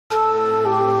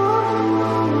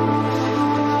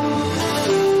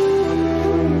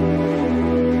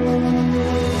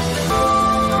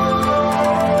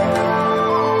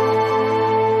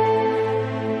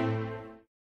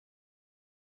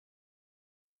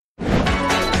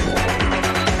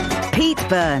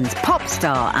Burns, pop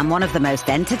star and one of the most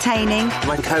entertaining...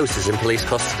 My coat is in police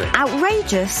custody.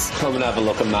 Outrageous... Come and have a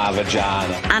look at my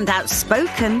vagina. And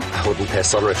outspoken... I wouldn't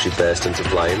piss on her if she burst into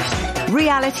flames.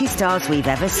 Reality stars we've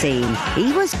ever seen.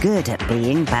 He was good at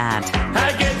being bad.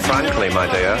 Frankly,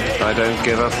 my dear, I don't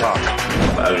give a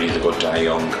fuck. Only the good die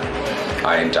young.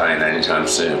 I ain't dying anytime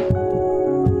soon.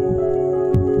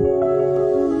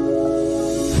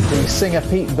 The singer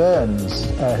Pete Burns,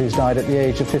 who's died at the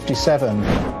age of 57.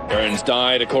 Burns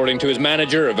died, according to his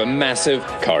manager, of a massive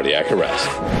cardiac arrest.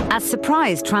 As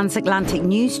surprised transatlantic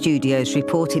news studios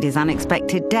reported his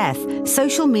unexpected death,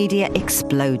 social media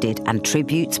exploded and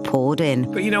tributes poured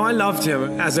in. But, you know, I loved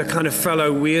him as a kind of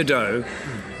fellow weirdo.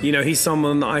 You know, he's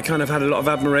someone that I kind of had a lot of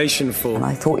admiration for. And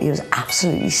I thought he was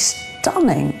absolutely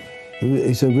stunning.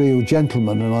 He's a real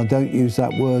gentleman, and I don't use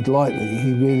that word lightly.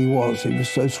 He really was. He was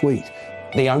so sweet.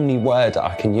 The only word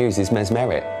I can use is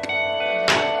mesmeric.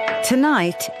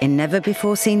 Tonight, in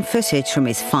never-before-seen footage from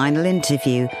his final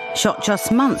interview, shot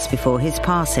just months before his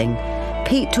passing,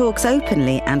 Pete talks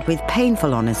openly and with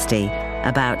painful honesty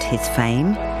about his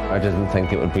fame. I didn't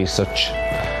think it would be such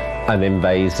an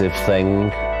invasive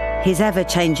thing. His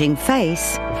ever-changing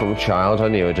face. From a child, I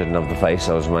knew I didn't have the face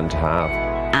I was meant to have.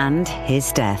 And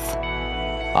his death.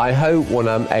 I hope when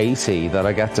I'm 80 that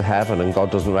I get to heaven and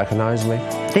God doesn't recognise me.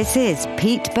 This is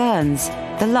Pete Burns,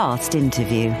 The Last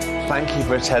Interview. Thank you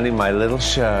for attending my little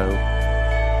show.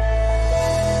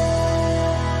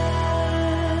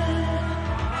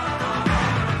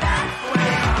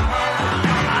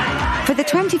 For the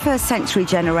 21st century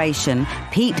generation,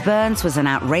 Pete Burns was an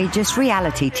outrageous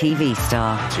reality TV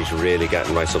star. She's really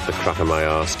getting right up the crap of my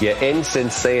arse. You're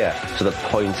insincere to the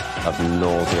point of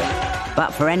nausea.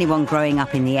 But for anyone growing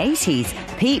up in the 80s,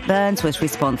 Pete Burns was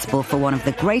responsible for one of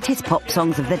the greatest pop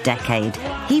songs of the decade.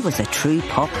 He was a true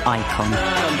pop icon.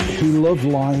 He loved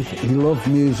life, he loved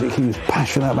music, he was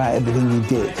passionate about everything he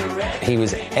did. He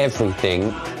was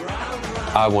everything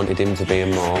I wanted him to be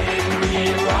and more.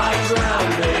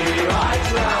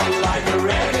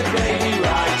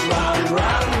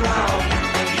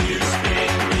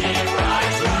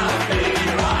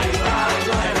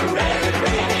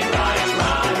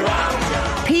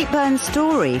 Pete Burns'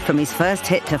 story, from his first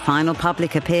hit to final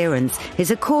public appearance,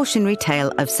 is a cautionary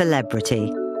tale of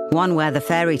celebrity. One where the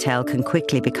fairy tale can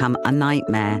quickly become a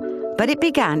nightmare. But it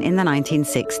began in the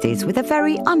 1960s with a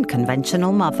very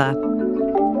unconventional mother.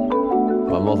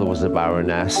 My mother was a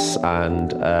baroness,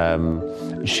 and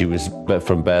she was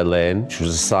from Berlin. She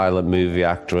was a silent movie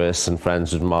actress and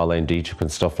friends with Marlene Dietrich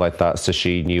and stuff like that, so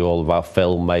she knew all about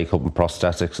film, makeup and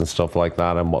prosthetics and stuff like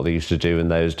that and what they used to do in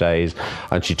those days,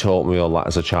 and she taught me all that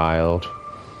as a child.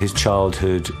 His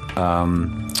childhood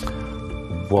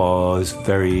was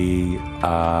very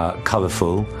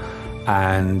colourful,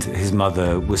 and his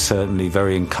mother was certainly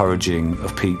very encouraging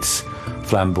of Pete's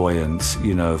flamboyance,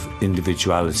 you know, of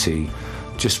individuality.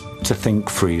 Just to think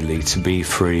freely, to be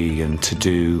free and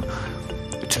to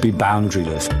be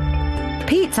boundaryless.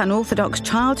 Pete's unorthodox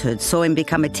childhood saw him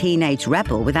become a teenage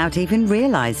rebel without even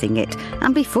realising it,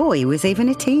 and before he was even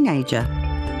a teenager.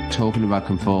 Talking about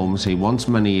conformity, once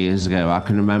many years ago, I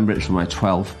can remember it from my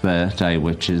 12th birthday,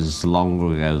 which is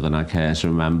longer ago than I care to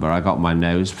remember. I got my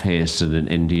nose pierced at an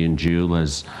Indian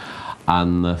jeweller's,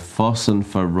 and the fuss and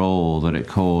furore that it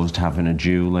caused having a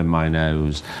jewel in my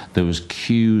nose. There was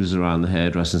queues around the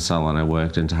hairdressing salon I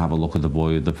worked in to have a look at the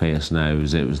boy with the pierced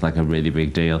nose. It was like a really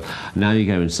big deal. Now you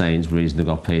go in Sainsbury's and they've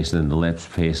got piercing in the lips,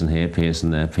 piercing here,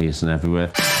 piercing there, piercing everywhere.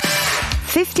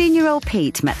 15-year-old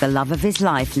Pete met the love of his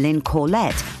life, Lynn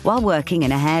Corlett, while working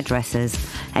in a hairdresser's.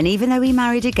 And even though he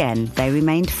married again, they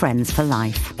remained friends for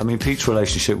life. I mean, Pete's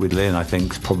relationship with Lynn, I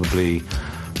think, is probably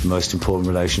the most important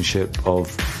relationship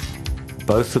of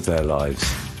both of their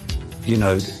lives. You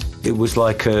know, it was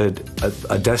like a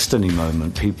destiny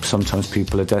moment. Sometimes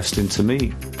people are destined to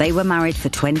meet. They were married for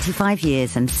 25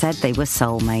 years and said they were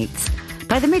soulmates.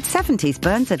 By the mid-70s,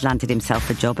 Burns had landed himself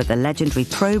a job at the legendary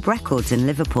Probe Records in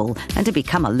Liverpool and had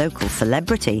become a local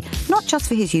celebrity, not just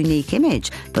for his unique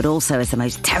image, but also as the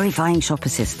most terrifying shop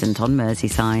assistant on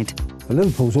Merseyside.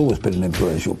 Liverpool's always been an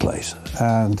influential place,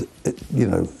 and,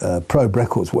 Probe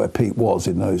Records, where Pete was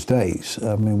in those days,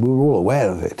 I mean, we were all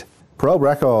aware of it. Probe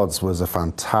Records was a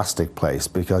fantastic place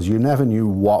because you never knew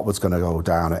what was going to go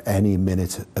down at any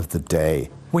minute of the day.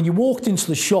 When you walked into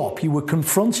the shop, you were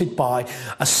confronted by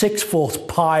a 6-foot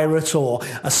pirate or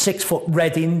a 6-foot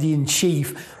Red Indian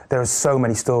chief. There are so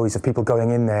many stories of people going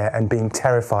in there and being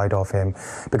terrified of him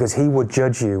because he would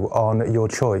judge you on your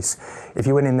choice. If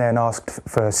you went in there and asked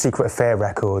for a secret affair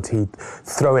record, he'd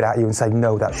throw it at you and say,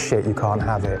 no, that's shit, you can't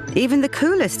have it. Even the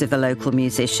coolest of the local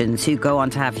musicians, who go on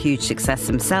to have huge success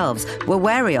themselves, were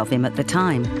wary of him at the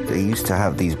time. They used to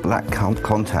have these black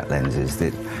contact lenses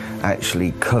that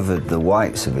actually covered the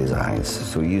whites of his eyes.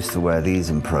 So he used to wear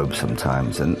these in probes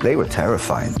sometimes, and they were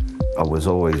terrifying. I was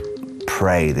always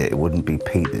pray that it wouldn't be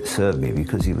Pete that served me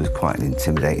because he was quite an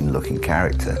intimidating looking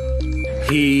character.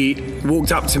 He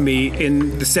walked up to me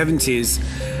in the 70s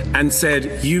and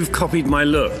said, "You've copied my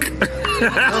look."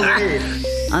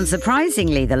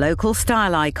 Unsurprisingly, the local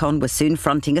style icon was soon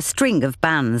fronting a string of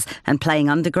bands and playing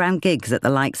underground gigs at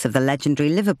the likes of the legendary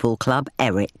Liverpool club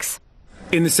Eric's.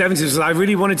 In the 70s, I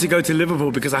really wanted to go to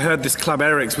Liverpool because I heard this club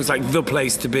Eric's was like the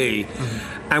place to be.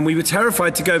 And we were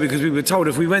terrified to go because we were told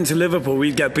if we went to Liverpool,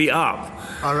 we'd get beat up.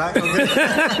 All right.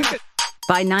 Okay.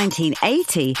 By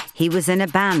 1980, he was in a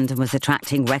band and was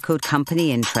attracting record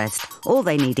company interest. All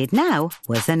they needed now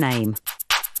was a name.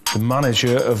 The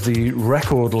manager of the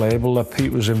record label that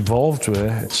Pete was involved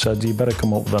with said, you better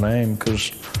come up with a name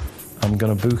because I'm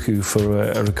going to book you for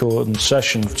a recording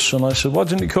session. So I said, why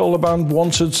didn't you call the band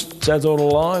Wanted, Dead or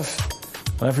Alive?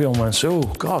 And everyone went, oh,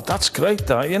 God, that's great,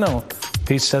 that, you know.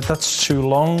 Pete said, that's too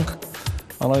long.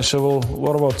 And I said, well,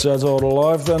 what about Dead or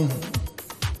Alive then?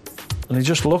 And he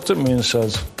just looked at me and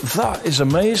said, that is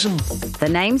amazing. The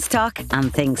name stuck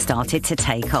and things started to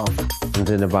take off. And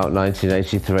in about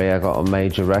 1983, I got a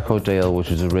major record deal,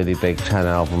 which was a really big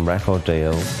 10-album record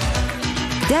deal.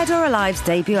 Dead or Alive's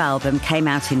debut album came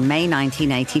out in May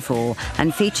 1984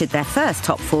 and featured their first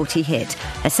top 40 hit,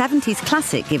 a 70s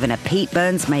classic given a Pete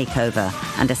Burns makeover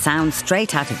and a sound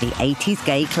straight out of the 80s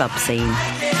gay club scene.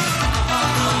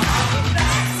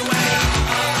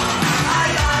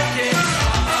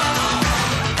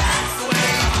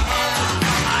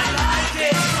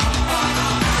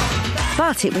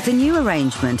 But it was a new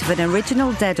arrangement of an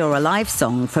original Dead or Alive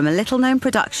song from a little-known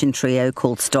production trio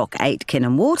called Stock, Aitken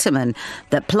and Waterman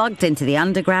that plugged into the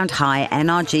underground high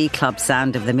NRG club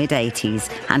sound of the mid-80s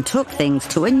and took things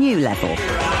to a new level.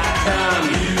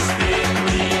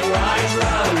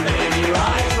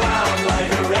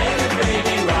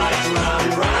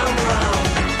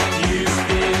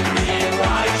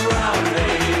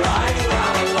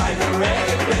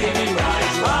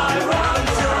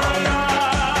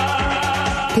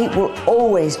 Pete will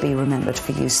always be remembered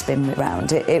for You Spin Me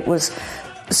Round. It was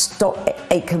Stock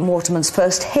Aitken Waterman's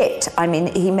first hit. I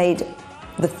mean, he made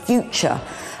the future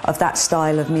of that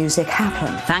style of music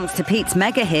happen. Thanks to Pete's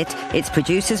mega hit, its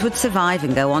producers would survive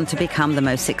and go on to become the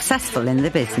most successful in the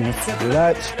business.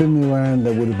 Without Spin Me Round,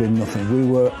 there would have been nothing.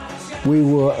 We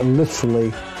were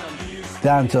literally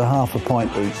down to half a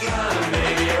point each.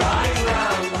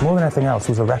 More than anything else, it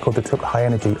was a record that took high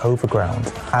energy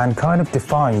overground and kind of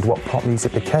defined what pop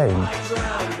music became.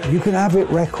 You can have hit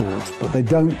records, but they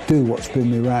don't do what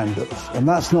Spin Me Round does. And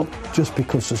that's not just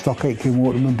because of Stock Aitken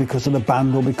Waterman, because of the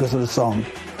band or because of the song.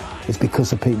 It's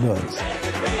because of Pete Burns.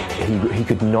 He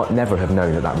could never have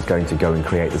known that was going to go and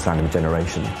create the sound of a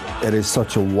generation. It is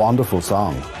such a wonderful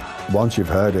song. Once you've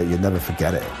heard it, you never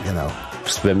forget it, you know.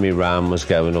 Spin Me Round was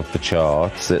going up the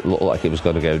charts. It looked like it was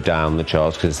going to go down the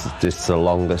charts because it's the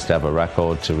longest ever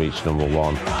record to reach number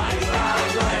one.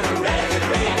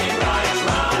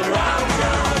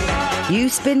 You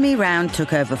Spin Me Round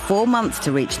took over 4 months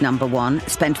to reach number one,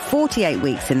 spent 48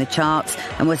 weeks in the charts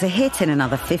and was a hit in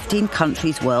another 15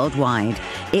 countries worldwide.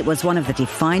 It was one of the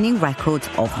defining records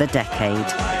of the decade.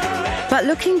 But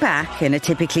looking back, in a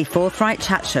typically forthright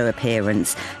chat show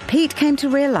appearance, Pete came to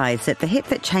realise that the hit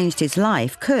that changed his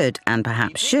life could, and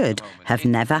perhaps should, have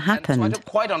never happened. So I don't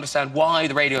quite understand why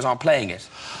the radios aren't playing it.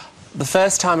 The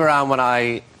first time around when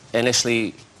I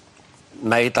initially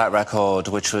made that record,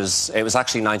 it was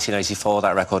actually 1984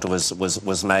 that record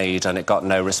was made, and it got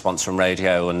no response from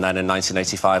radio. And then in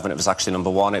 1985, when it was actually number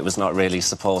one, it was not really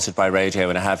supported by radio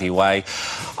in a heavy way.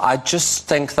 I just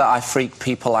think that I freak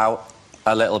people out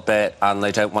a little bit, and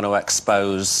they don't want to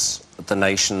expose the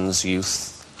nation's youth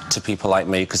to people like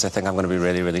me because they think I'm going to be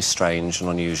really, really strange and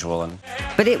unusual.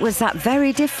 But it was that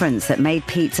very difference that made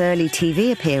Pete's early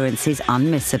TV appearances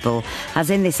unmissable,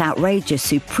 as in this outrageous,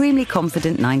 supremely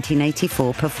confident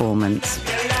 1984 performance.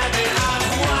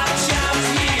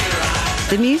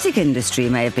 The music industry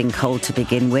may have been cold to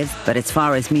begin with, but as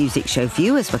far as music show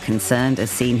viewers were concerned,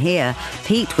 as seen here,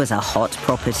 Pete was a hot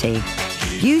property.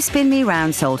 You Spin Me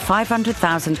Round sold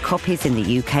 500,000 copies in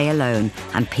the UK alone,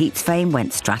 and Pete's fame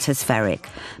went stratospheric.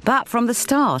 But from the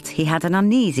start, he had an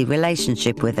uneasy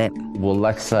relationship with it. Well,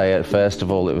 let's say, first of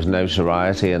all, it was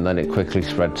notoriety, and then it quickly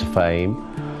spread to fame.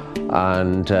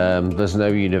 And there's no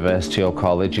university or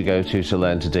college you go to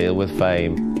learn to deal with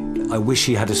fame. I wish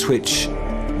he had a switch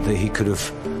that he could have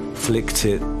flicked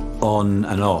it on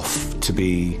and off to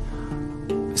be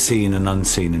seen and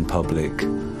unseen in public.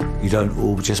 You don't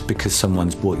all, just because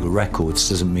someone's bought your records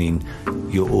doesn't mean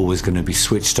you're always going to be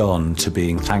switched on to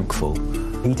being thankful.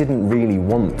 He didn't really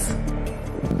want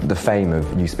the fame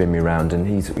of You Spin Me Round, and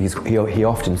he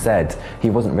often said he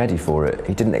wasn't ready for it.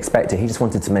 He didn't expect it. He just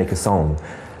wanted to make a song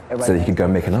so that he could go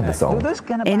and make another song.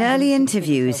 In early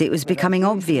interviews, it was becoming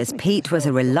obvious Pete was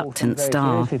a reluctant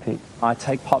star. I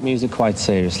take pop music quite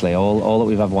seriously. All that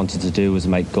we've ever wanted to do was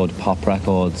make good pop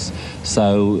records.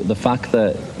 So the fact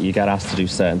that you get asked to do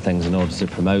certain things in order to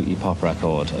promote your pop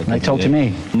record... They talk to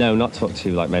me? No, not talk to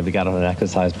you, like maybe get on an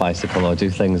exercise bicycle or do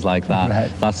things like that.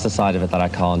 Right. That's the side of it that I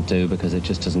can't do because it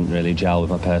just doesn't really gel with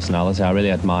my personality. I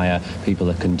really admire people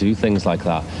that can do things like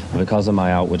that. And because of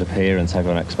my outward appearance,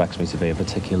 everyone expects me to be a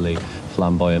particularly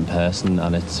flamboyant person,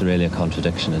 and it's really a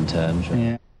contradiction in terms.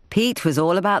 Yeah. Pete was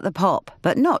all about the pop,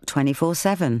 but not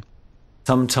 24/7.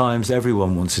 Sometimes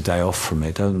everyone wants a day off from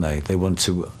it, don't they? They want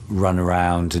to run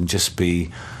around and just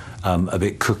be a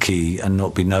bit cookie and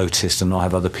not be noticed and not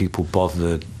have other people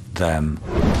bother them.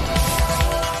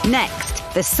 Next,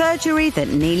 the surgery that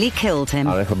nearly killed him.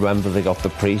 And I can remember they got the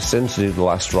priest in to do the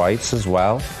last rites as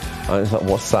well. And it's like,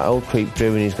 what's that old creep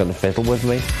doing? He's going to fiddle with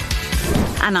me.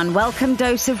 An unwelcome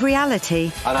dose of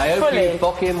reality. And I hope you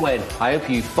fucking win. I hope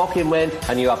you fucking win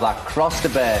and you have that cross to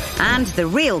bear. And the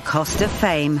real cost of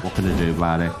fame. What can I do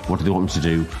about it? What do they want me to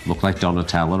do? Look like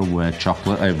Donatella and wear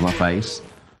chocolate over my face?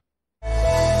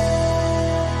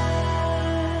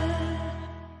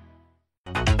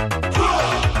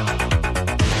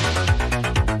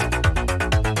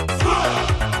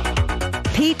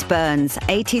 Pete Burns,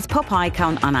 80s pop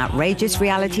icon and outrageous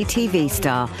reality TV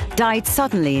star, died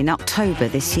suddenly in October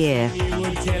this year.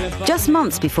 Just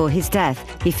months before his death,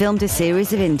 he filmed a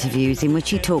series of interviews in which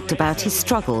he talked about his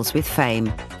struggles with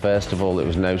fame. First of all, it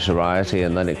was notoriety,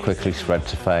 and then it quickly spread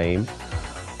to fame.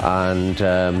 And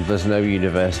there's no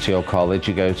university or college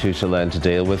you go to learn to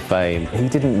deal with fame. He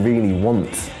didn't really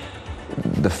want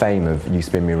the fame of You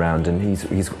Spin Me Round, and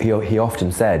he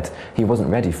often said he wasn't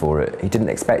ready for it. He didn't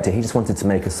expect it. He just wanted to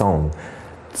make a song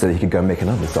so that he could go and make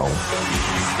another song.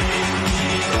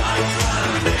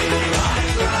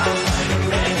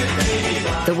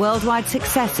 The worldwide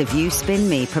success of You Spin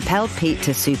Me propelled Pete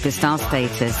to superstar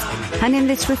status, and in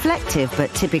this reflective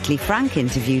but typically frank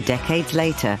interview decades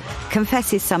later,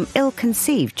 confesses some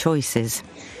ill-conceived choices.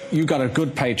 You got a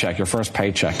good paycheck, your first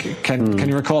paycheck. Can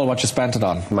you recall what you spent it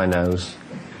on? My nose.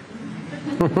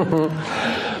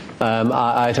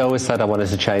 I'd always said I wanted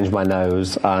to change my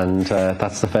nose, and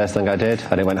that's the first thing I did,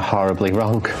 and it went horribly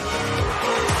wrong.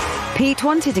 Pete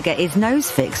wanted to get his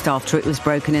nose fixed after it was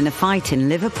broken in a fight in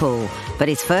Liverpool, but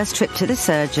his first trip to the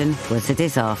surgeon was a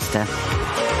disaster.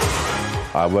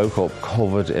 I woke up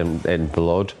covered in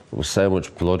blood. There was so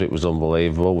much blood, it was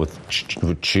unbelievable, with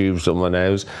tubes on my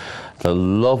nose. The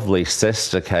lovely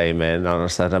sister came in and I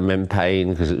said, I'm in pain,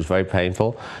 because it was very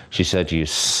painful. She said, you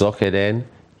suck it in,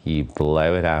 you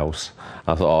blow it out.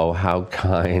 I thought, oh, how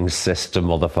kind, sister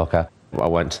motherfucker. I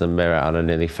went to the mirror and I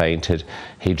nearly fainted.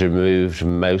 He'd removed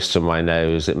most of my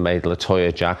nose. It made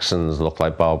LaToya Jackson's look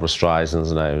like Barbara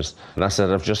Streisand's nose. And I said,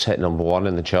 I've just hit #1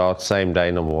 in the charts, same day,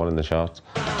 #1 in the charts.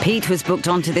 Pete was booked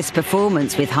onto this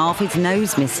performance with half his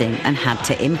nose missing and had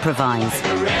to improvise.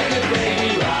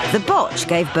 The botch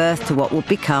gave birth to what would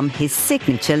become his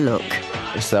signature look.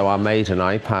 So I made an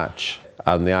eye patch,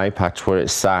 and the eye patch where it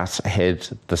sat hid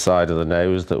the side of the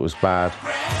nose that was bad.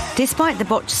 Despite the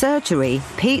botched surgery,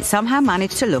 Pete somehow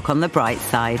managed to look on the bright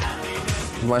side.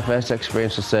 My first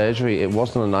experience of surgery, it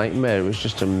wasn't a nightmare, it was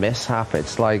just a mishap.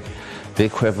 It's like the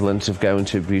equivalent of going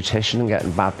to a beautician and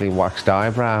getting badly waxed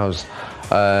eyebrows.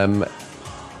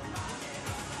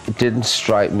 It didn't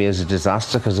strike me as a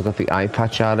disaster because I got the eye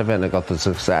patch out of it and I got the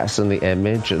success and the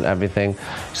image and everything.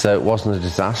 So it wasn't a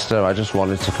disaster, I just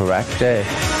wanted to correct it.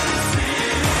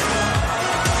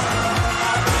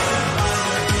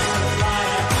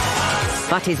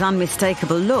 But his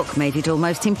unmistakable look made it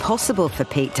almost impossible for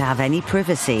Pete to have any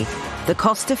privacy. The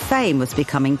cost of fame was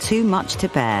becoming too much to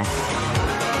bear.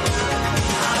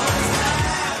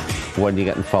 When you're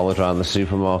getting followed around the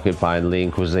supermarket buying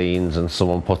lean cuisines and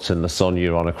someone puts in the sun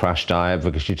you're on a crash diet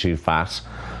because you're too fat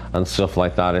and stuff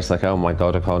like that, it's like, oh my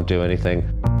God, I can't do anything.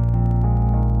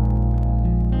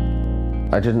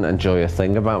 I didn't enjoy a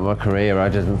thing about my career. I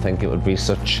didn't think it would be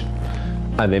such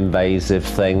an invasive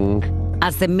thing.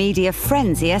 As the media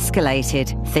frenzy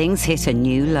escalated, things hit a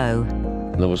new low.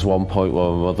 There was one point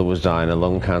where my mother was dying of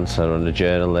lung cancer, and a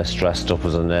journalist dressed up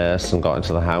as a nurse and got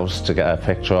into the house to get a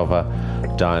picture of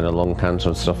her dying of lung cancer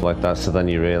and stuff like that. So then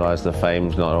you realise the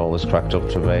fame's not all it's cracked up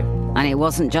to be. And it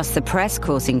wasn't just the press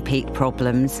causing Pete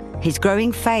problems. His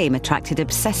growing fame attracted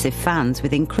obsessive fans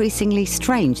with increasingly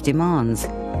strange demands.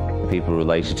 People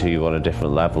related to you on a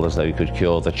different level, as though you could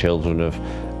cure the children of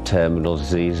terminal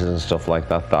diseases and stuff like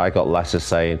that. But I got letters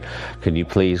saying, can you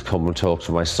please come and talk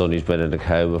to my son who's been in a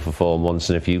coma for 4 months,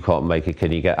 and if you can't make it,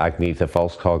 can you get Agnetha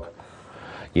Falskog?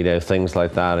 You know, things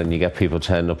like that. And you get people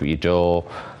turning up at your door,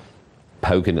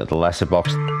 poking at the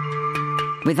letterbox.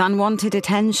 With unwanted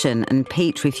attention and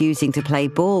Pete refusing to play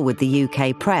ball with the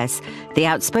UK press, the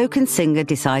outspoken singer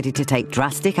decided to take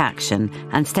drastic action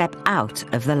and step out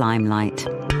of the limelight.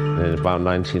 In about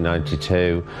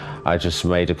 1992, I just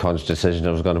made a conscious decision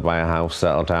I was going to buy a house,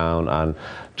 settle down, and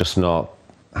just not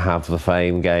have the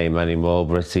fame game anymore,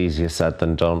 but it's easier said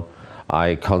than done.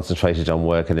 I concentrated on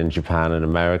working in Japan and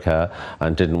America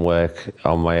and didn't work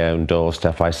on my own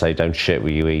doorstep. I say, don't shit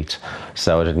where you eat.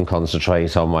 So I didn't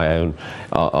concentrate on my own,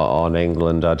 on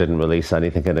England. I didn't release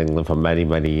anything in England for many,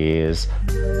 many years.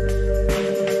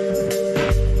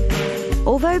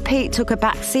 Although Pete took a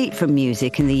back seat from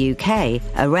music in the UK,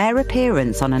 a rare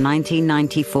appearance on a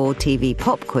 1994 TV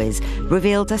pop quiz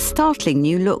revealed a startling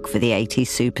new look for the 80s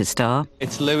superstar.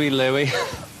 It's Louie Louie.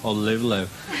 Or Lulu.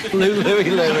 Louie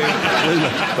Louie.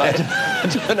 I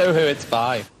don't know who it's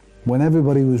by. When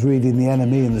everybody was reading The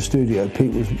Enemy in the studio,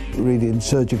 Pete was reading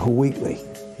Surgical Weekly.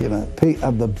 You know, Pete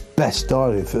had the best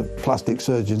diary for plastic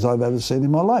surgeons I've ever seen in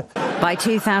my life. By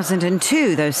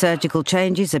 2002, those surgical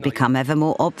changes had become ever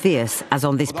more obvious, as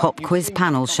on this pop quiz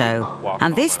panel show.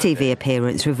 And this TV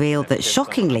appearance revealed that,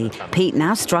 shockingly, Pete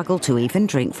now struggled to even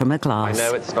drink from a glass. I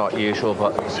know it's not usual,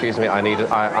 but excuse me, I need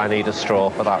a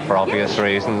straw for that for obvious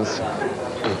reasons.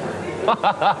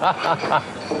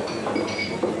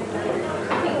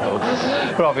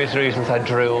 For obvious reasons, I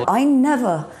drool. I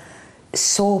never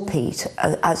saw Pete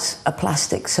as a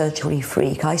plastic surgery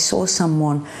freak. I saw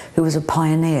someone who was a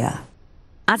pioneer.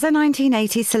 As a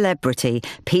 1980s celebrity,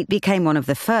 Pete became one of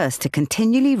the first to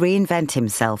continually reinvent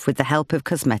himself with the help of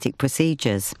cosmetic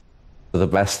procedures. The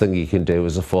best thing you can do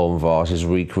as a form of art is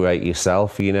recreate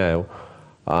yourself, you know,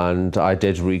 and I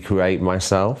did recreate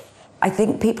myself. I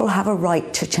think people have a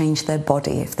right to change their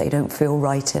body if they don't feel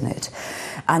right in it.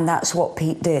 And that's what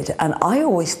Pete did. And I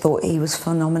always thought he was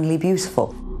phenomenally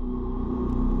beautiful.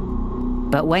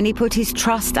 But when he put his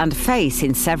trust and faith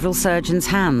in several surgeons'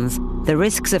 hands, the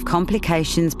risks of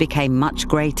complications became much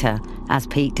greater, as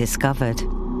Pete discovered.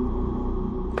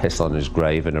 Piss on his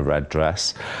grave in a red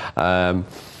dress. But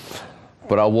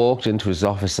I walked into his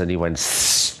office and he went,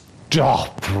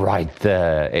 stop right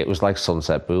there. It was like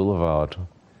Sunset Boulevard.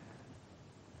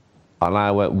 And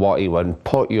I went, what? He went,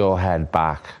 put your head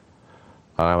back.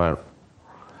 And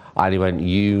he went,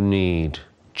 you need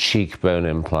cheekbone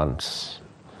implants.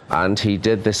 And he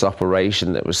did this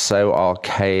operation that was so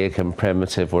archaic and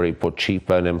primitive, where he put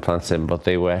cheekbone implants in, but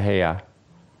they were here.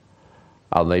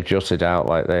 And they jutted out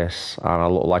like this. And I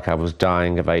looked like I was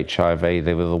dying of HIV.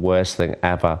 They were the worst thing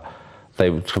ever. They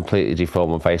would completely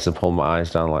deform my face and pull my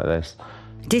eyes down like this.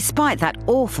 Despite that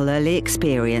awful early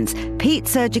experience,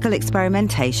 Pete's surgical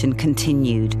experimentation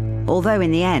continued. Although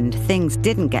in the end, things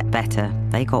didn't get better,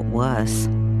 they got worse.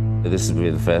 This has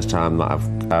been the first time that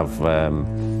I've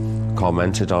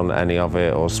commented on any of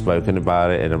it or spoken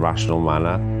about it in a rational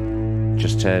manner.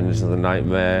 Just turned into the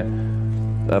nightmare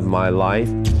of my life.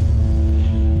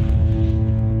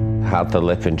 Had the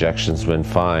lip injections been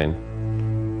fine,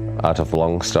 I'd have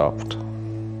long stopped.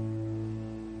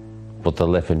 But the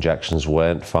lip injections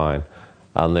weren't fine,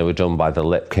 and they were done by the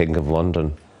Lip King of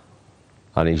London.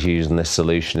 And he's using this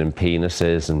solution in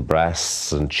penises and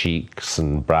breasts and cheeks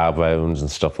and brow bones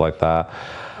and stuff like that.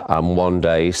 And one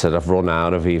day he said, I've run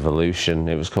out of Evolution.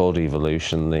 It was called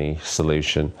Evolution, the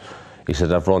solution. He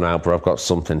said, I've run out, but I've got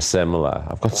something similar.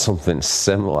 I've got something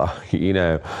similar, you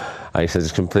know. And he said,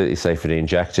 it's completely safe, and he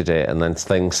injected it, and then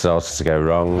things started to go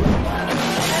wrong.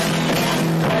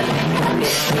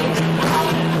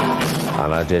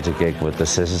 And I did a gig with the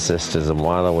Scissor Sisters, and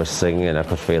while I was singing, I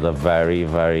could feel a very,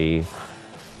 very,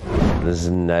 there's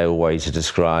no way to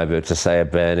describe it, to say a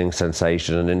burning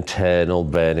sensation, an internal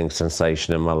burning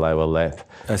sensation in my lower lip.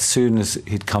 As soon as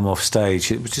he'd come off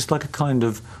stage, it was just like a kind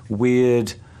of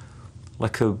weird,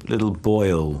 like a little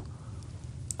boil.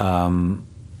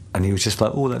 And he was just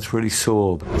like, oh, that's really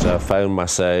sore. So I phoned my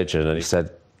surgeon and he said,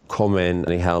 come in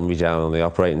and he held me down on the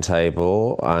operating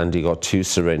table and he got 2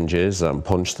 syringes and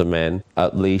punched them in.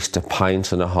 At least 1.5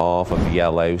 pints of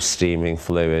yellow steaming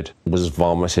fluid was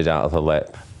vomited out of the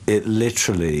lip. It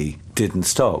literally didn't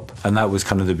stop. And that was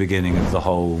kind of the beginning of the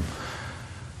whole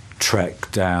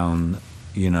trek down,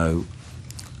 you know,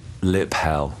 lip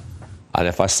hell. And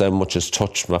if I so much as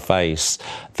touched my face,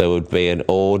 there would be an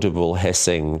audible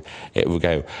hissing. It would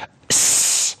go,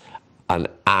 sss, and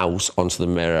out onto the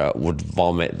mirror would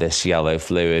vomit this yellow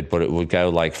fluid, but it would go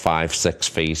like 5-6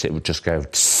 feet. It would just go,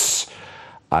 tss,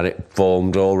 and it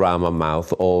formed all around my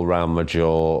mouth, all around my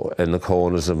jaw, in the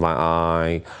corners of my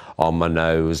eye, on my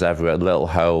nose, everywhere, little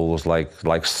holes,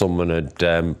 like someone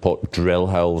had put drill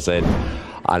holes in,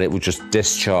 and it would just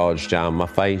discharge down my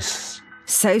face.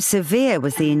 So severe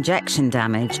was the injection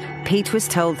damage, Pete was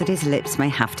told that his lips may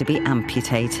have to be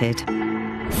amputated.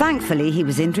 Thankfully, he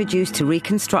was introduced to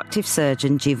reconstructive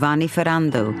surgeon Giovanni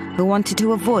Ferrando, who wanted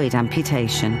to avoid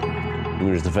amputation.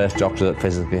 He was the first doctor that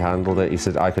physically handled it. He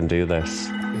said, I can do this.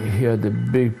 He had a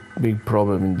big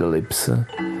problem in the lips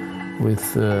with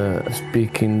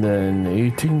speaking and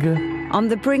eating. On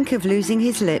the brink of losing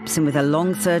his lips and with a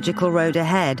long surgical road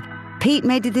ahead, Pete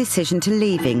made a decision to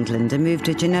leave England and move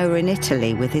to Genoa in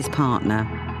Italy with his partner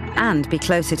and be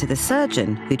closer to the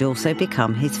surgeon who'd also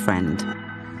become his friend.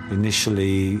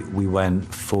 Initially, we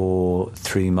went for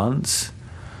 3 months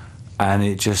and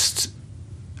it just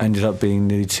ended up being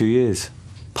nearly 2 years.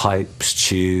 Pipes,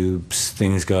 tubes,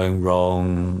 things going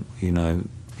wrong, you know.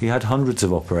 He had hundreds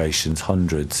of operations,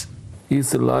 hundreds.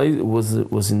 His life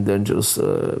was in danger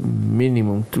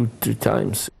minimum 2-3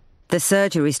 times. The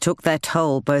surgeries took their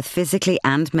toll both physically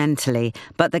and mentally,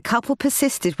 but the couple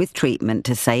persisted with treatment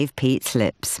to save Pete's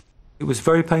lips. It was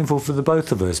very painful for the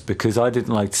both of us because I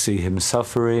didn't like to see him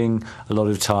suffering. A lot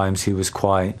of times he was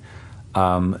quite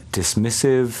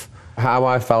dismissive. How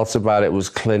I felt about it was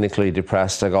clinically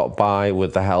depressed. I got by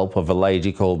with the help of a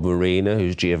lady called Marina,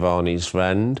 who's Giovanni's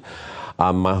friend,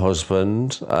 and my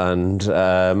husband, and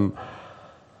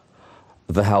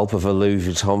the help of a Louis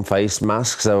Vuitton face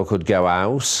mask so I could go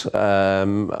out.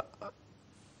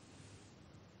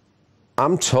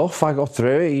 I'm tough, I got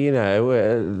through it, you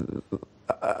know.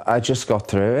 I just got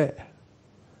through it.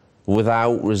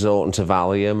 Without resorting to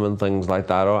Valium and things like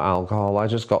that, or alcohol, I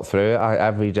just got through it.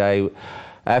 Every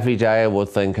day I would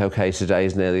think, okay,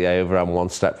 today's nearly over, I'm 1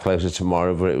 step closer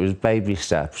tomorrow, but it was baby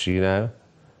steps, you know?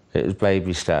 It was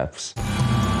baby steps.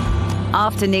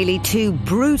 After nearly 2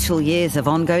 brutal years of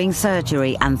ongoing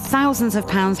surgery and thousands of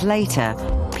pounds later,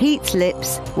 Pete's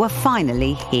lips were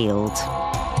finally healed.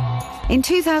 In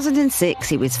 2006,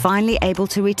 he was finally able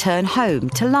to return home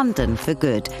to London for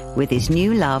good with his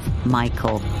new love,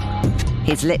 Michael.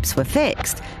 His lips were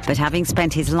fixed, but having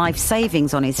spent his life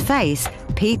savings on his face,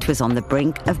 Pete was on the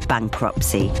brink of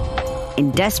bankruptcy.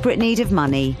 In desperate need of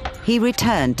money, he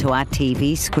returned to our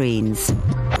TV screens.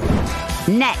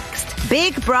 Next,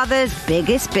 Big Brother's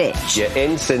biggest bitch. You're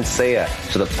insincere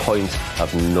to the point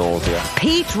of nausea.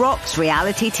 Pete rocks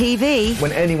reality TV.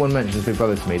 When anyone mentions Big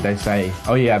Brother to me, they say,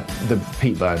 oh yeah, the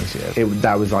Pete Burns year.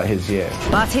 That was like his year.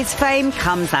 But his fame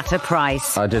comes at a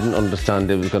price. I didn't understand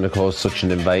it was going to cause such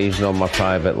an invasion on my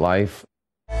private life.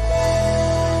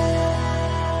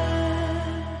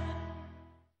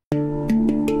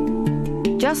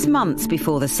 Just months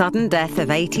before the sudden death of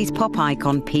 80s pop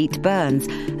icon Pete Burns,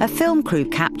 a film crew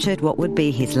captured what would be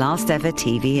his last ever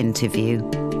TV interview.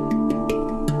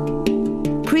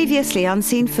 Previously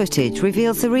unseen footage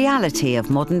reveals the reality of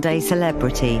modern-day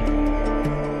celebrity.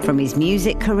 From his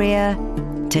music career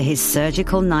to his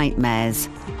surgical nightmares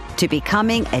to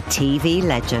becoming a TV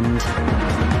legend.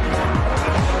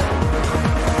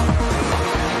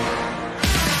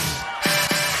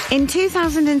 In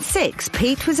 2006,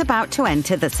 Pete was about to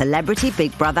enter the celebrity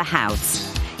Big Brother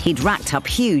house. He'd racked up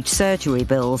huge surgery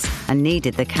bills and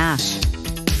needed the cash.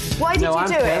 Why did you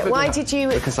do it? Why did you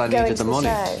Because I go needed into the money.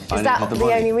 show? Is that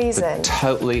the only reason?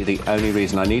 Totally the only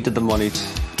reason. I needed the money.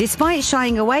 Despite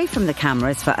shying away from the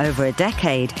cameras for over a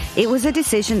decade, it was a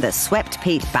decision that swept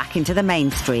Pete back into the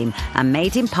mainstream and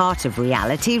made him part of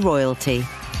reality royalty.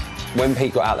 When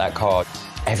Pete got out that card,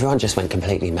 everyone just went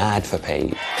completely mad for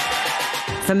Pete.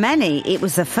 For many, it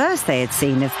was the first they had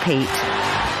seen of Pete.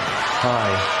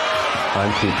 Hi,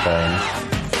 I'm Pete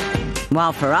Burns.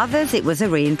 While for others, it was a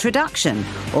reintroduction,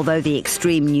 although the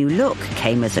extreme new look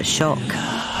came as a shock.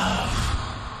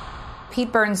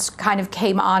 Pete Burns kind of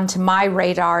came onto my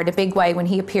radar in a big way when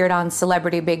he appeared on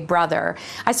Celebrity Big Brother.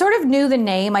 I sort of knew the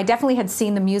name. I definitely had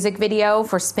seen the music video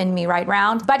for Spin Me Right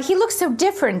Round, but he looked so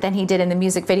different than he did in the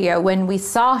music video when we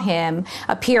saw him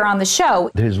appear on the show.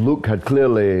 His look had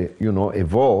clearly,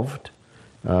 evolved,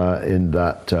 in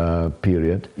that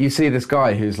period. You see this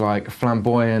guy who's like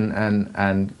flamboyant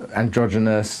and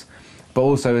androgynous, but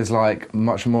also is like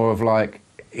much more of like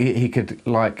he could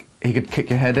kick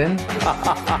your head in.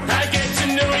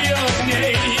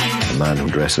 A man who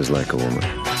dresses like a woman,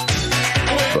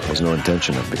 but has no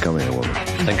intention of becoming a woman.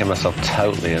 I think of myself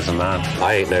totally as a man.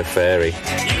 I ain't no fairy.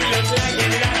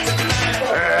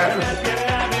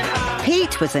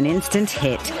 Pete was an instant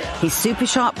hit. His super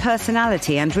sharp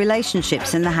personality and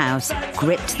relationships in the house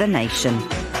gripped the nation.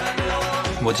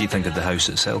 What do you think of the house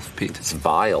itself, Pete? It's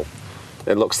vile.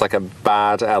 It looks like a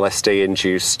bad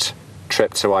LSD-induced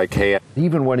trip to IKEA.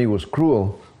 Even when he was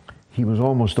cruel, he was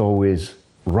almost always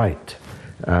right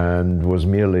and was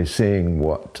merely saying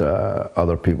what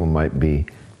other people might be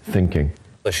thinking.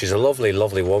 She's a lovely,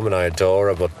 lovely woman. I adore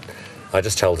her, but I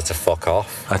just told her to fuck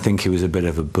off. I think he was a bit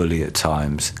of a bully at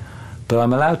times, but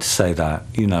I'm allowed to say that.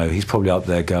 You know, he's probably up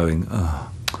there going,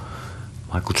 oh,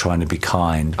 Michael trying to be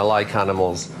kind. I like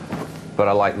animals, but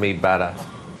I like me better.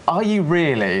 Are you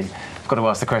really, I've got to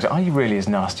ask the question, are you really as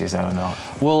nasty as that or not?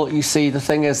 Well, you see, the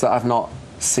thing is that I've not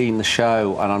seen the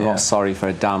show, and I'm not sorry for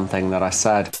a damn thing that I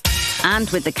said. And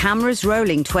with the cameras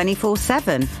rolling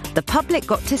 24/7, the public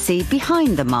got to see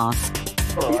behind the mask.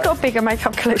 He's got a bigger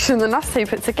makeup collection than us two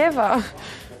put together.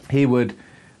 He would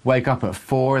wake up at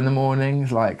 4 in the morning,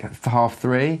 like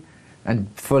 3:30, and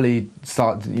fully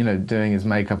start, you know, doing his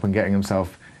makeup and getting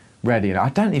himself ready. And I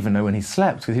don't even know when he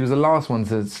slept, because he was the last one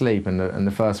to sleep and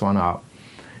the first one up.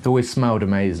 He always smelled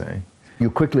amazing. You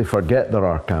quickly forget there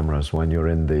are cameras when you're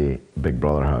in the Big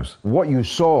Brother house. What you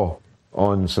saw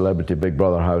on Celebrity Big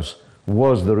Brother house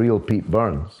was the real Pete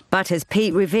Burns. But as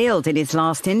Pete revealed in his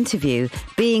last interview,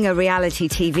 being a reality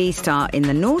TV star in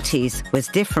the noughties was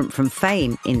different from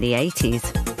fame in the 80s.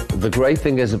 The great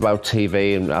thing is about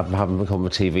TV, and having become a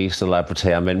TV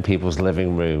celebrity, I'm in people's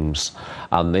living rooms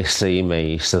and they see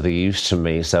me, so they're used to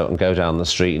me, so I can go down the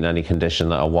street in any condition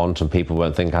that I want and people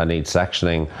won't think I need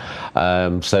sectioning.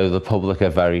 So the public are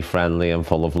very friendly and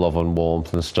full of love and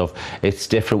warmth and stuff. It's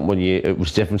different it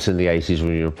was different in the 80s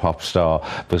when you were a pop star,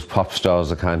 because pop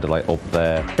stars are kind of like up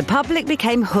there. The public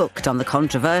became hooked on the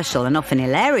controversial and often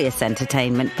hilarious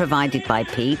entertainment provided by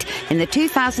Pete in the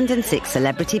 2006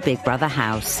 Celebrity Big Brother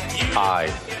house. I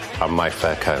am my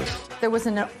fair coat. There was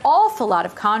an awful lot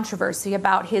of controversy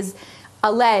about his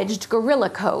alleged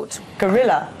gorilla coat.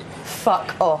 Gorilla?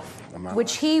 Fuck off.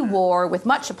 Which he wore with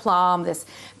much aplomb, this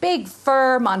big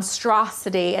fur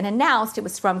monstrosity, and announced it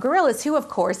was from gorillas, who, of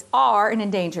course, are an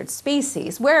endangered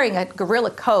species. Wearing a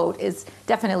gorilla coat is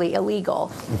definitely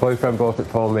illegal. My boyfriend bought it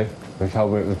for me. He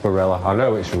told me it was gorilla. I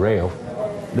know it's real.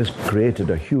 This created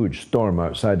a huge storm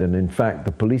outside, and in fact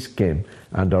the police came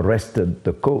and arrested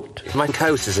the coat. My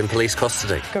coat is in police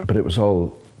custody. But it was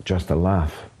all just a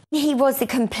laugh. He was a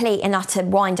complete and utter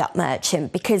wind-up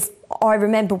merchant, because I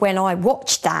remember when I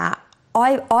watched that,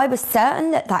 I was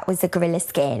certain that that was a gorilla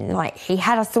skin. Like, he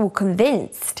had us all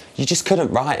convinced. You just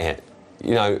couldn't write it.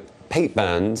 You know, Pete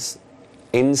Burns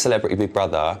in Celebrity Big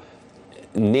Brother,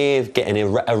 near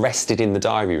getting arrested in the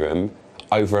diary room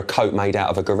over a coat made out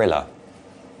of a gorilla.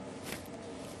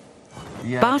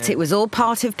 But it was all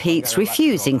part of Pete's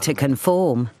refusing to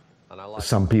conform.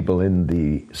 Some people in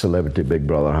the Celebrity Big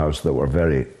Brother house that were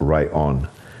very right on,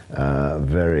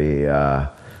 very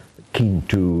keen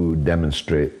to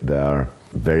demonstrate their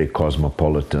very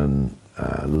cosmopolitan,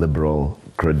 liberal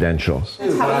credentials.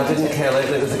 But I didn't kill it,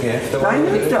 it was a gift. I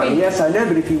know you've done, yes, I know,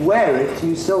 but if you wear it,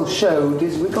 you still show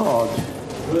disregard.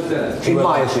 In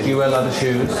my opinion. Do you wear leather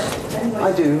shoes?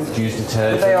 I do. Do you use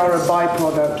detergent? But they are a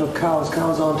byproduct of cows.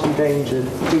 Cows aren't endangered.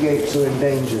 Big apes are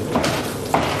endangered.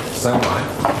 So am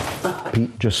I.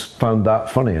 Pete just found that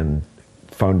funny and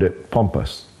found it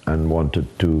pompous and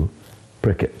wanted to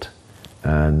prick it.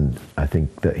 And I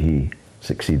think that he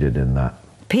succeeded in that.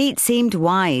 Pete seemed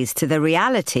wise to the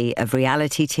reality of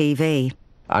reality TV.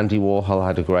 Andy Warhol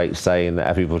had a great saying that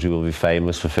everybody will be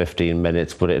famous for 15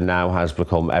 minutes, but it now has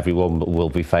become everyone will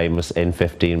be famous in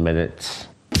 15 minutes.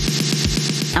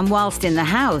 And whilst in the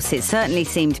house, it certainly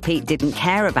seemed Pete didn't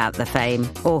care about the fame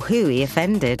or who he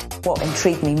offended. What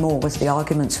intrigued me more was the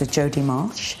arguments with Jodie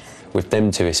Marsh. With them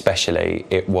two especially,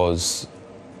 it was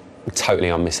totally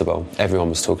unmissable. Everyone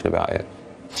was talking about it.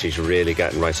 She's really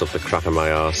getting right up the crap in my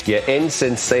arse. You're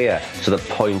insincere to the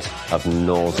point of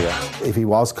nausea. If he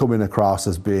was coming across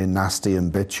as being nasty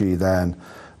and bitchy, then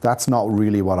that's not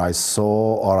really what I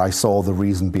saw, or I saw the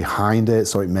reason behind it,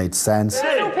 so it made sense.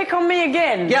 Don't pick on me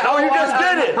again. Yeah, oh, you just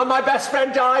did it. And my best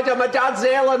friend died, and my dad's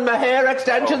ill, and my hair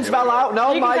extensions fell out.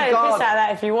 No, you my can take God. a piss out of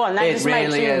that if you want. That just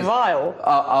makes you vile.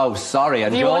 Oh, sorry.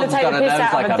 And You want to Jordan's take got a a piss nose out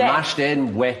of like a a dick?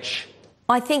 mashed-in witch.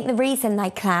 I think the reason they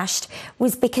clashed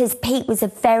was because Pete was a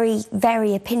very,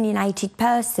 very opinionated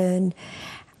person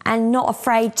and not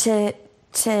afraid to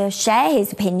share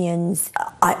his opinions.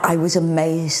 I was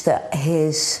amazed at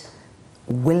his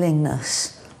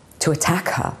willingness to attack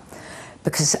her,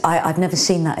 because I've never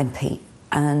seen that in Pete,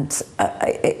 and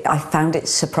I found it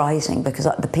surprising, because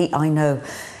the Pete I know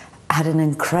had an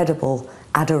incredible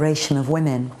adoration of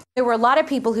women. There were a lot of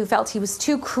people who felt he was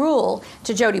too cruel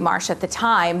to Jody Marsh at the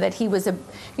time, that he was,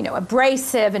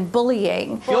 abrasive and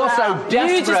bullying. You're so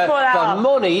desperate for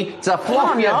money to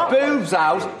flop your boobs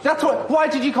out. Why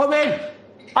did you come in?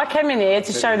 I came in here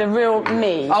to show the real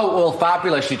me. Oh, well,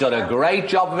 fabulous. You've done a great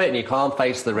job of it, and you can't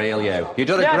face the real you. You've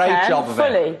done a great job of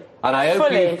it. And I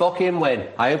hope you fucking win.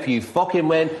 I hope you fucking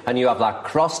win and you have that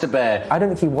cross to bear. I don't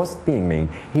think he was being mean.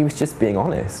 He was just being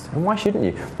honest. And why shouldn't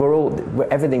you?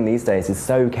 Everything these days is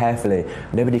so carefully.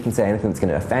 Nobody can say anything that's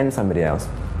going to offend somebody else.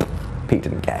 Pete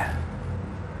didn't care.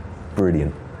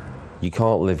 Brilliant. You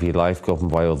can't live your life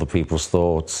governed by other people's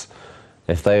thoughts.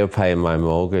 If they were paying my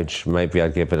mortgage, maybe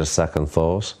I'd give it a second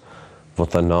thought.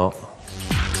 But they're not.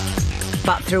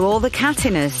 But through all the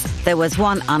cattiness, there was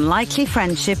one unlikely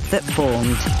friendship that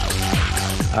formed.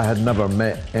 I had never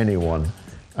met anyone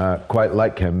quite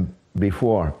like him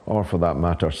before, or for that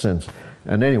matter, since.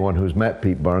 And anyone who's met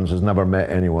Pete Burns has never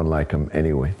met anyone like him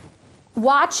anyway.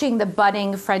 Watching the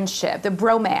budding friendship, the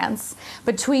bromance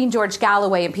between George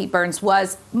Galloway and Pete Burns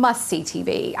was must-see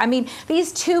TV. I mean,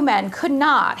 these two men could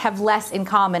not have less in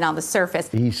common on the surface.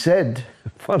 He said,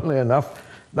 funnily enough,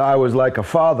 that I was like a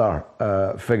father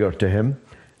figure to him.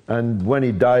 And when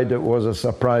he died, it was a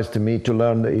surprise to me to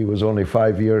learn that he was only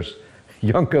 5 years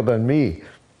younger than me.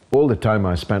 All the time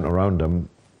I spent around him,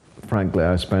 frankly,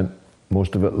 I spent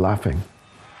most of it laughing.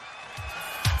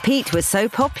 Pete was so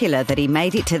popular that he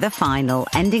made it to the final,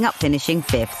 ending up finishing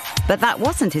 5th. But that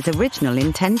wasn't his original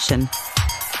intention.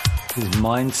 His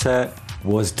mindset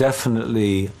was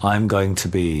definitely, I'm going to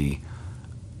be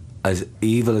as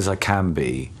evil as I can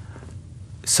be,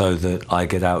 so that I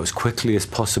get out as quickly as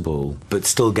possible, but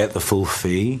still get the full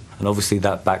fee. And obviously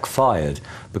that backfired,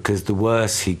 because the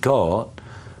worse he got,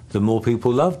 the more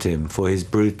people loved him for his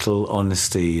brutal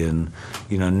honesty and,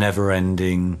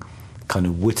 never-ending kind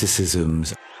of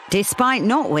witticisms. Despite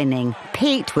not winning,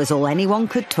 Pete was all anyone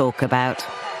could talk about.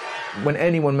 When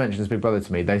anyone mentions Big Brother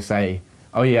to me, they say,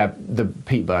 oh yeah, the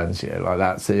Pete Burns year, like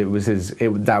that. So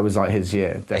that was like his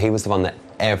year. He was the one that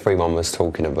everyone was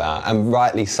talking about, and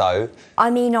rightly so. I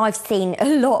mean, I've seen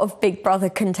a lot of Big Brother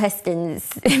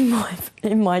contestants in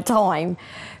my time,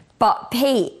 but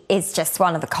Pete is just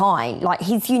one of a kind. Like,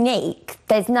 he's unique.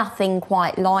 There's nothing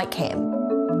quite like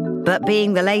him. But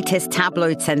being the latest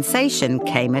tabloid sensation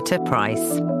came at a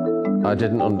price. I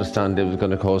didn't understand it was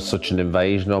going to cause such an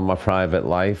invasion on my private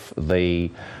life. Well,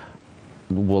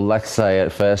 let's say,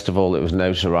 first of all, it was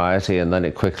notoriety, and then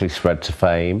it quickly spread to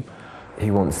fame. He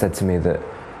once said to me that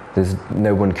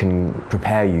no one can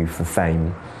prepare you for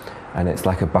fame, and it's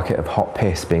like a bucket of hot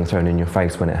piss being thrown in your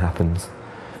face when it happens.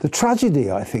 The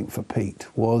tragedy, I think, for Pete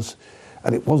was,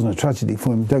 and it wasn't a tragedy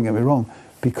for him, don't get me wrong,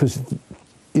 because,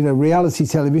 reality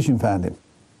television found him.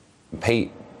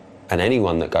 Pete and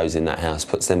anyone that goes in that house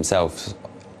puts themselves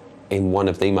in one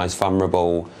of the most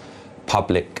vulnerable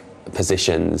public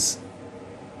positions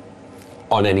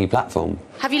on any platform.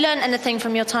 Have you learned anything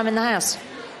from your time in the house?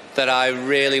 That I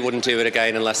really wouldn't do it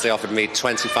again unless they offered me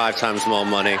 25 times more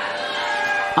money.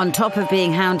 On top of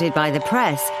being hounded by the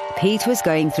press, Pete was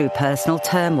going through personal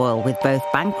turmoil with both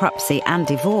bankruptcy and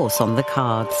divorce on the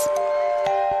cards.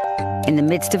 In the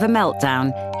midst of a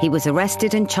meltdown, he was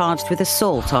arrested and charged with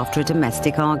assault after a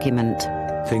domestic argument.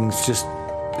 Things just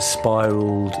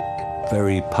spiraled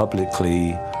very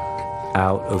publicly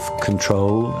out of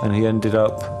control, and he ended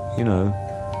up,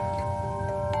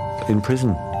 in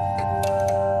prison.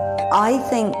 I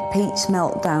think Pete's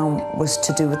meltdown was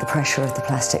to do with the pressure of the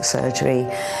plastic surgery,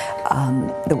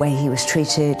 the way he was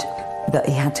treated, that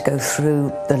he had to go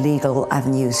through the legal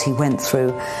avenues he went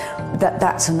through.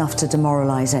 That's enough to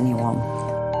demoralise anyone.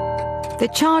 The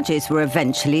charges were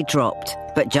eventually dropped,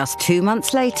 but just 2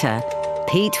 months later,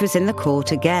 Pete was in the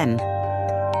court again,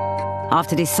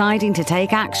 after deciding to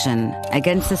take action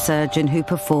against the surgeon who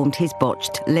performed his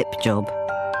botched lip job.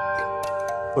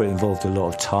 It involved a lot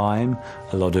of time,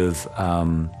 a lot of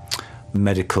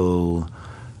medical,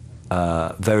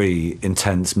 very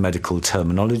intense medical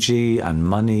terminology and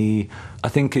money. I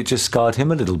think it just scarred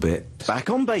him a little bit. Back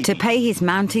on base. To pay his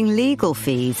mounting legal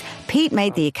fees, Pete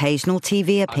made the occasional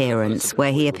TV appearance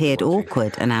where he appeared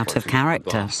awkward and out of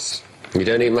character. You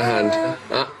don't need my hand.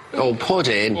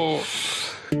 Pudding.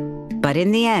 But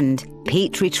in the end,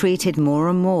 Pete retreated more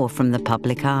and more from the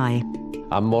public eye.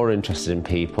 I'm more interested in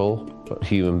people,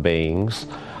 human beings.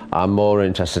 I'm more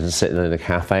interested in sitting in a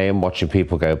cafe and watching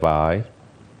people go by.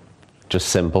 Just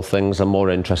simple things. I'm more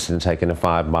interested in taking a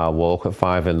 5-mile walk at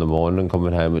 5 in the morning and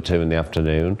coming home at 2 in the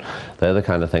afternoon. They're the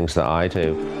kind of things that I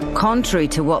do. Contrary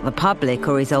to what the public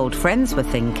or his old friends were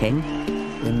thinking.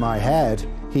 In my head,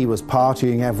 he was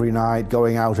partying every night,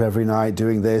 going out every night,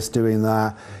 doing this, doing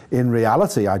that. In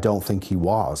reality, I don't think he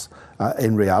was.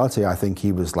 In reality, I think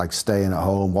he was like staying at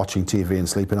home, watching TV and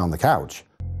sleeping on the couch.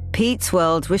 Pete's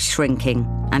world was shrinking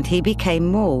and he became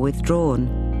more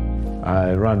withdrawn.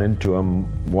 I ran into him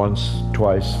once,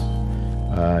 twice,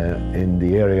 in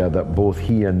the area that both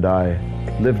he and I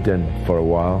lived in for a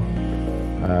while,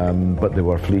 but they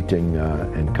were fleeting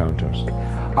encounters.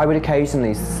 I would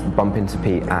occasionally bump into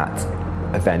Pete at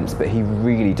events, but he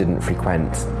really didn't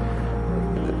frequent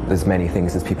as many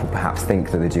things as people perhaps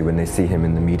think that they do when they see him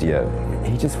in the media.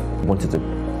 He just wanted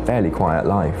a fairly quiet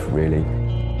life, really.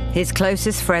 His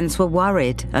closest friends were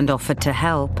worried and offered to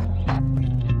help.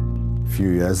 A few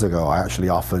years ago, I actually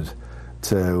offered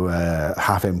to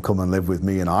have him come and live with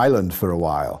me in Ireland for a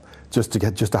while, just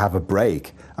to have a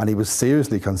break. And he was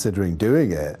seriously considering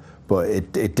doing it, but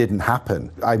it didn't happen.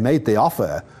 I made the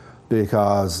offer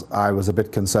because I was a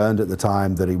bit concerned at the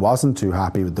time that he wasn't too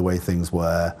happy with the way things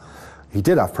were. He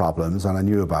did have problems, and I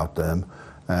knew about them.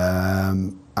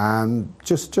 And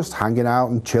just hanging out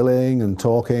and chilling and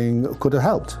talking could have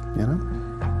helped, you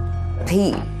know?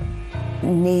 Pete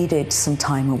needed some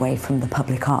time away from the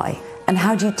public eye. And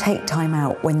how do you take time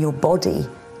out when your body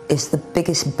is the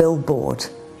biggest billboard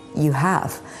you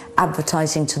have,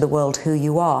 advertising to the world who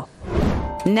you are?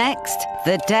 Next,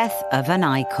 the death of an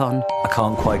icon. I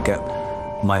can't quite get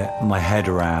my head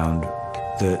around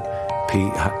that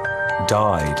Pete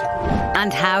died.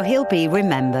 And how he'll be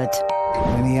remembered.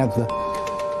 I mean, he had the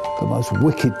most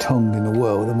wicked tongue in the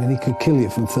world. I mean, he could kill you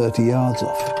from 30 yards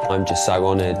off. I'm just so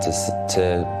honoured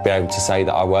to be able to say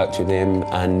that I worked with him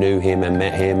and knew him and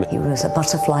met him. He was a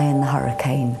butterfly in the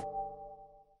hurricane.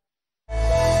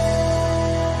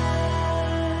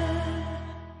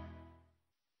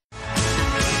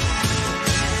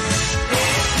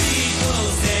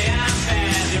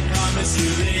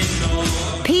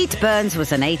 Pete Burns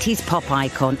was an 80s pop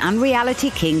icon and reality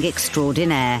king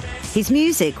extraordinaire. His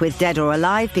music with Dead or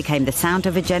Alive became the sound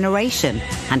of a generation,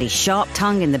 and his sharp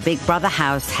tongue in the Big Brother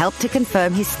house helped to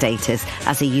confirm his status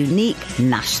as a unique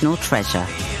national treasure.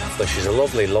 Well, she's a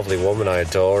lovely, lovely woman. I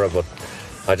adore her, but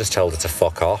I just told her to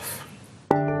fuck off.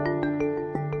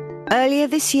 Earlier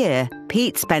this year,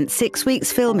 Pete spent 6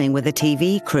 weeks filming with a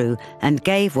TV crew and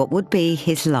gave what would be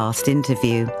his last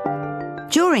interview.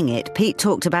 During it, Pete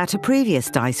talked about a previous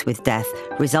dice with death,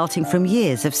 resulting from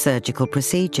years of surgical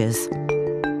procedures.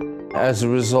 As a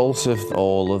result of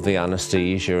all of the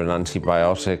anaesthesia and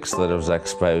antibiotics that I was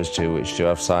exposed to, which do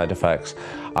have side effects,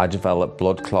 I developed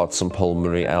blood clots and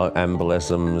pulmonary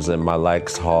embolisms in my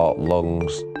legs, heart,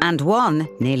 lungs. And one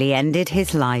nearly ended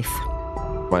his life.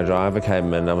 My driver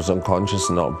came in, I was unconscious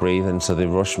and not breathing, so they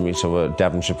rushed me to a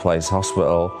Devonshire Place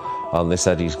hospital, and they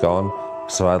said he's gone.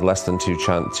 So I had less than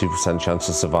 2% chance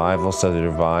of survival, so they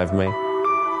revived me.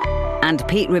 And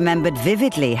Pete remembered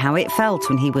vividly how it felt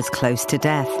when he was close to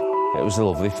death. It was a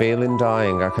lovely feeling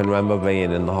dying. I can remember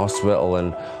being in the hospital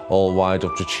and all wired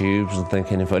up to tubes and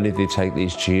thinking, if only they take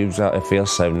these tubes out, it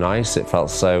feels so nice. It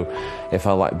felt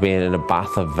like being in a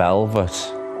bath of velvet.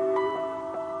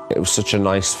 It was such a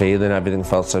nice feeling. Everything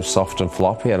felt so soft and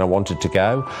floppy, and I wanted to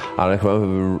go. And I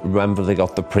can remember they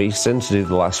got the priest in to do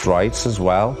the last rites as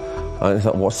well. And I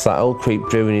thought, what's that old creep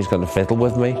doing? He's going to fiddle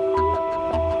with me.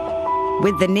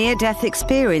 With the near-death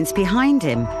experience behind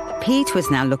him, Pete was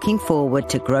now looking forward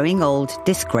to growing old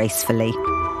disgracefully.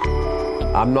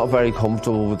 I'm not very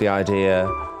comfortable with the idea,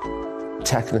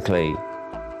 technically,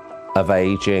 of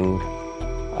ageing.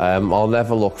 I'll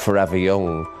never look forever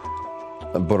young,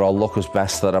 but I'll look as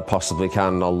best that I possibly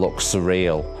can. I'll look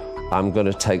surreal. I'm going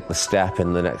to take the step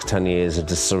in the next 10 years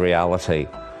into surreality,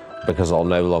 because I'll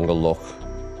no longer look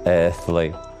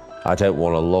earthly. I don't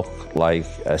want to look like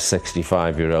a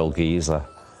 65-year-old geezer,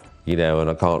 you know, and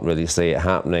I can't really see it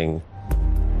happening.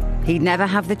 He'd never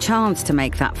have the chance to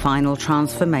make that final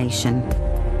transformation.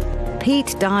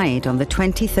 Pete died on the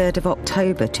 23rd of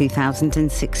October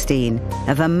 2016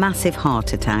 of a massive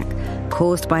heart attack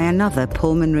caused by another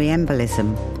pulmonary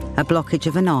embolism, a blockage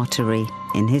of an artery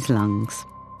in his lungs.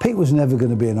 Pete was never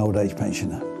going to be an old age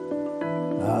pensioner.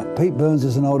 Pete Burns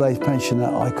as an old age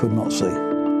pensioner, I could not see.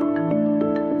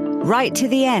 Right to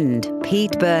the end,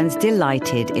 Pete Burns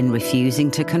delighted in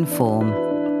refusing to conform.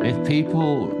 If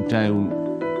people don't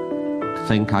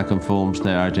think I conform to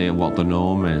their idea of what the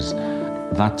norm is,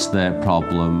 that's their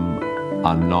problem.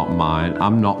 are not mine.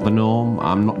 I'm not the norm.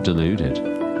 I'm not deluded.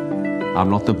 I'm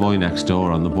not the boy next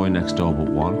door. I'm the boy next door but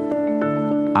one.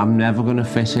 I'm never going to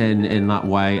fit in that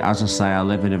way. As I say, I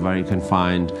live in a very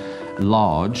confined,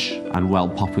 large and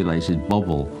well-populated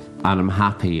bubble, and I'm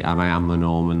happy, and I am the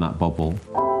norm in that bubble.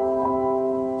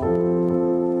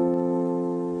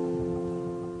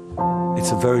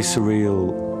 It's a very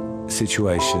surreal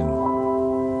situation.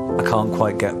 I can't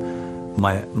quite get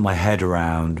my head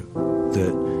around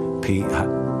that Pete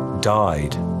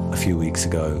died a few weeks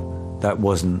ago. That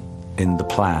wasn't in the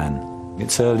plan.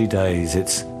 It's early days,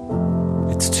 it's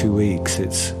 2 weeks,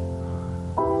 it's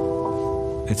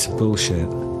bullshit.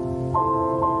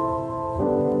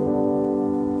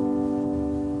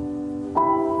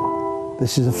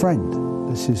 This is a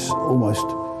friend. This is almost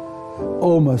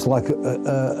like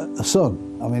a son.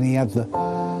 I mean, he had the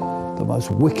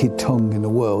most wicked tongue in the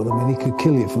world. I mean, he could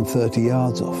kill you from 30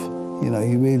 yards off. You know,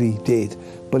 he really did.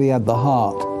 But he had the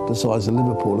heart the size of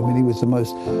Liverpool. I mean, he was the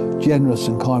most generous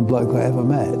and kind bloke I ever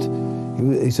met.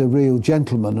 He's a real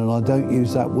gentleman, and I don't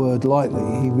use that word lightly.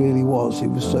 He really was. He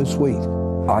was so sweet.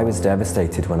 I was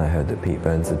devastated when I heard that Pete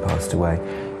Burns had passed away.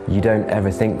 You don't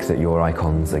ever think that your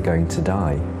icons are going to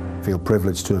die. I feel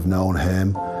privileged to have known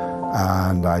him,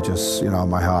 and I just, you know,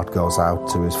 my heart goes out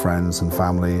to his friends and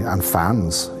family and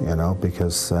fans, you know,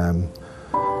 because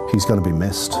he's going to be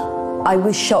missed. I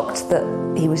was shocked that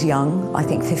he was young. I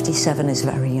think 57 is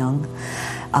very young.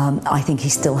 I think he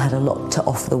still had a lot to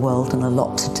offer the world and a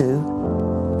lot to do.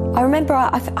 I remember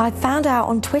I found out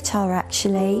on Twitter,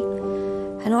 actually,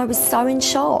 and I was so in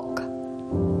shock.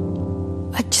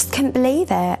 I just couldn't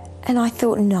believe it. And I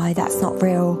thought, no, that's not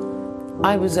real.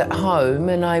 I was at home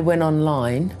and I went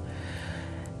online,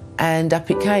 and up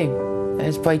it came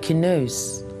as breaking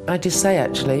news. I just say,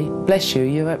 actually, bless you,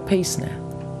 you're at peace now.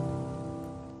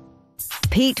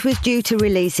 Pete was due to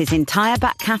release his entire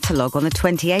back catalogue on the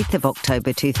 28th of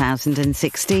October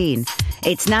 2016.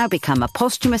 It's now become a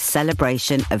posthumous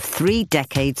celebration of 3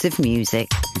 decades of music.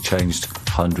 He changed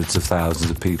hundreds of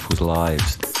thousands of people's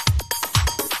lives.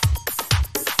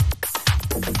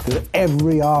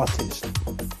 Every artist,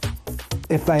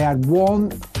 if they had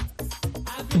 1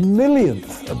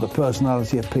 millionth of the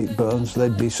personality of Pete Burns,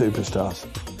 they'd be superstars.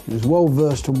 He was well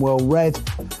versed and well read.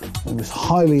 He was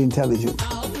highly intelligent.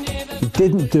 He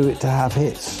didn't do it to have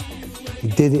hits. He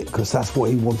did it because that's what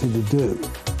he wanted to do.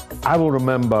 I will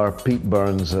remember Pete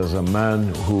Burns as a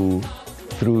man who,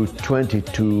 through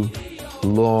 22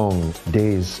 long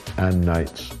days and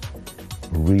nights,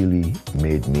 really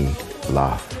made me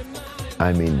laugh.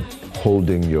 I mean,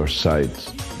 holding your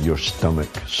sides, your stomach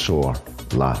sore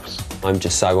laughs. I'm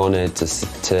just so honoured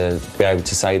to be able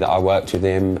to say that I worked with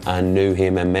him and knew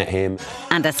him and met him.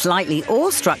 And a slightly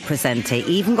awestruck presenter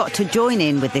even got to join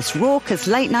in with this raucous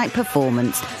late-night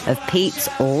performance of Pete's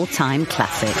all-time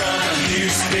classic.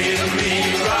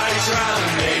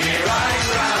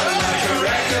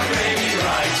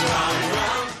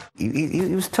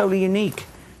 He was totally unique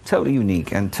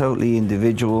and totally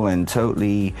individual and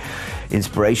totally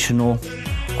inspirational.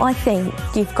 I think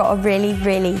you've got a really,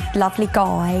 really lovely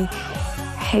guy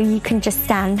who you can just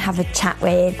stand and have a chat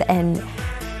with and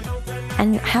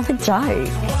have a joke.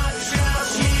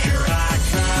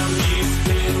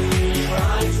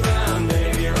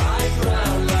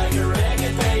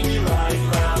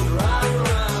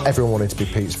 Everyone wanted to be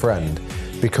Pete's friend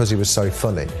because he was so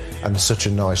funny and such a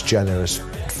nice, generous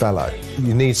fellow.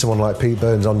 You need someone like Pete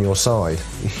Burns on your side.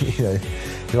 You know,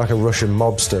 you're like a Russian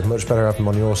mobster. Much better have him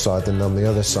on your side than on the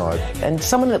other side. And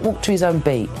someone that walked to his own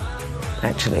beat,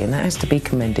 actually, and that has to be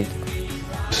commended.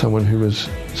 Someone who was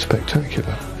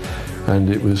spectacular, and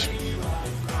it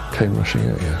came rushing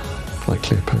at you like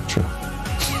Cleopatra.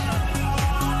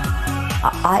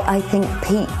 I think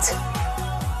Pete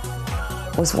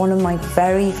was one of my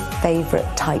very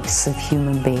favourite types of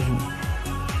human being.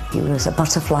 He was a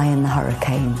butterfly in the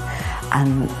hurricane,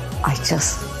 and I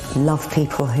just love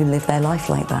people who live their life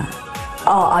like that.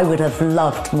 Oh, I would have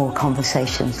loved more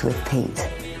conversations with Pete.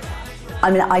 I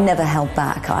mean, I never held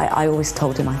back. I always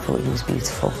told him I thought he was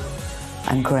beautiful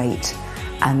and great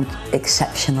and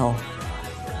exceptional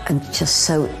and just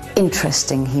so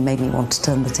interesting, he made me want to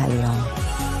turn the telly on.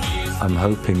 I'm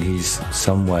hoping he's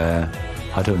somewhere,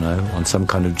 I don't know, on some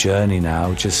kind of journey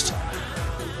now, just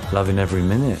loving every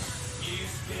minute.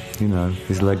 You know,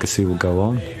 his legacy will go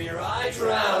on. If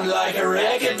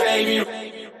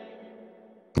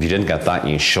you didn't get that,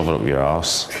 you shove it up your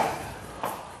arse.